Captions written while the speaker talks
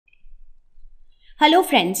Hello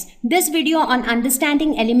friends, this video on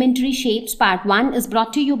understanding elementary shapes part 1 is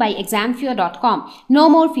brought to you by examfear.com. No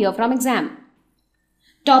more fear from exam.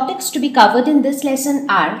 Topics to be covered in this lesson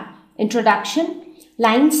are introduction,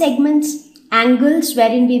 line segments, angles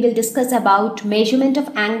wherein we will discuss about measurement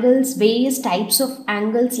of angles, various types of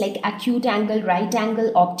angles like acute angle, right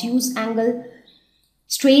angle, obtuse angle,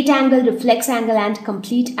 straight angle, reflex angle and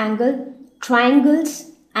complete angle,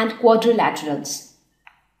 triangles and quadrilaterals.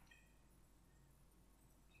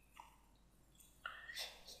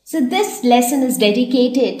 So this lesson is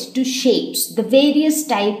dedicated to shapes, the various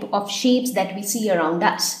type of shapes that we see around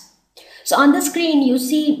us. So on the screen you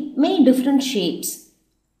see many different shapes.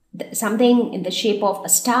 Something in the shape of a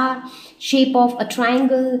star, shape of a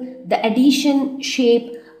triangle, the addition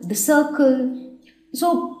shape, the circle,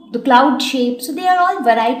 so the cloud shape. So they are all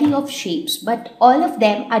variety of shapes, but all of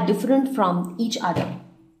them are different from each other.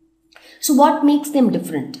 So what makes them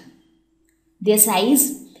different? Their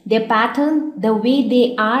size, their pattern, the way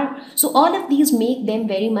they are. So all of these make them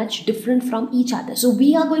very much different from each other. So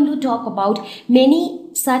we are going to talk about many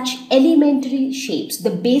such elementary shapes, the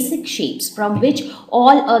basic shapes from which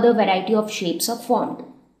all other variety of shapes are formed.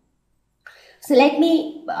 So let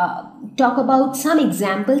me talk about some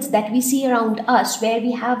examples that we see around us where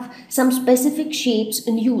we have some specific shapes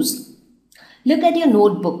in use. Look at your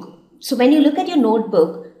notebook. So when you look at your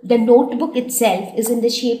notebook, the notebook itself is in the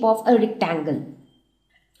shape of a rectangle.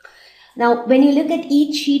 Now, when you look at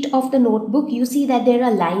each sheet of the notebook, you see that there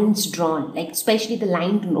are lines drawn, like especially the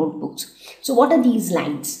lined notebooks. So what are these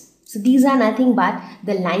lines? So these are nothing but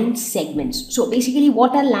the line segments. So basically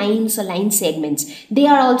what are lines or line segments? They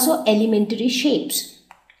are also elementary shapes.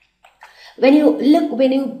 When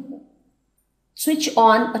you switch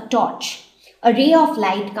on a torch, a ray of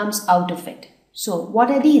light comes out of it. So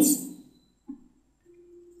what are these?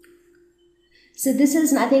 So this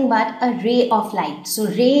is nothing but a ray of light. So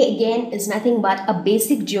ray again is nothing but a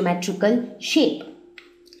basic geometrical shape.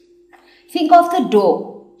 Think of the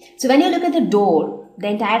door. So when you look at the door, the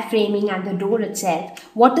entire framing and the door itself,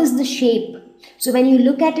 what is the shape? So when you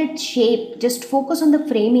look at its shape, just focus on the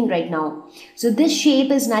framing right now. So this shape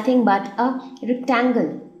is nothing but a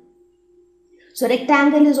rectangle. So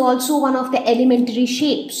rectangle is also one of the elementary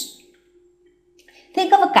shapes.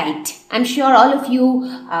 Think of a kite. I'm sure all of you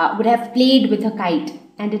would have played with a kite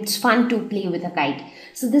and it's fun to play with a kite.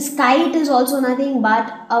 So this kite is also nothing but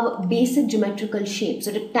a basic geometrical shape.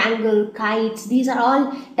 So rectangle, kites, these are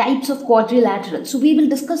all types of quadrilateral. So we will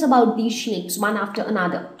discuss about these shapes one after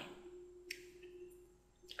another.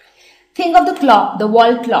 Think of the clock, the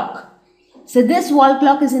wall clock. So this wall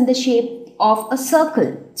clock is in the shape of a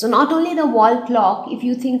circle. So not only the wall clock, if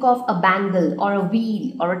you think of a bangle or a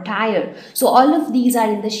wheel or a tire, so all of these are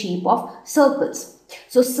in the shape of circles.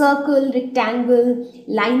 So circle, rectangle,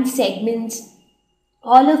 line segments,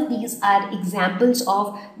 all of these are examples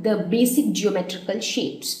of the basic geometrical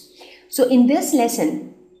shapes. So in this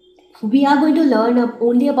lesson, we are going to learn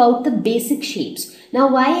only about the basic shapes. Now,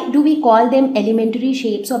 why do we call them elementary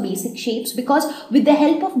shapes or basic shapes? Because with the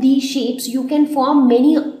help of these shapes, you can form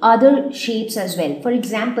many other shapes as well. For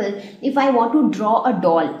example, if I want to draw a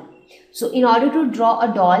doll. So in order to draw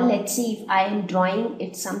a doll, let's see if I am drawing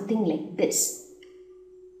it something like this.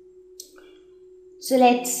 So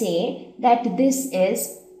let's say that this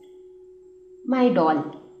is my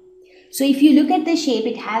doll. So if you look at the shape,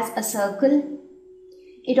 it has a circle.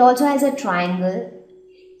 It also has a triangle.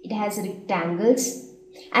 It has rectangles,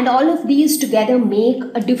 and all of these together make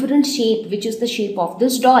a different shape, which is the shape of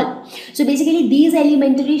this doll. So basically these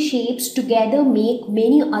elementary shapes together make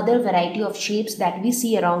many other variety of shapes that we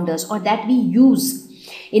see around us or that we use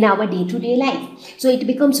in our day-to-day life. So it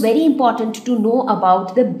becomes very important to know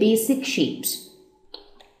about the basic shapes.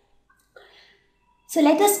 So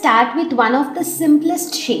let us start with one of the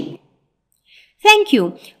simplest shapes. Thank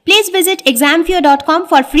you. Please visit examfear.com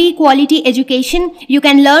for free quality education. You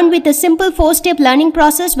can learn with a simple 4-step learning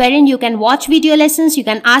process wherein you can watch video lessons, you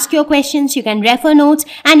can ask your questions, you can refer notes,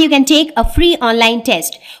 and you can take a free online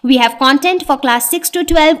test. We have content for class 6 to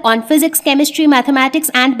 12 on physics, chemistry, mathematics,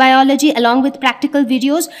 and biology along with practical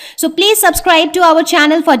videos. So please subscribe to our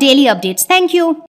channel for daily updates. Thank you.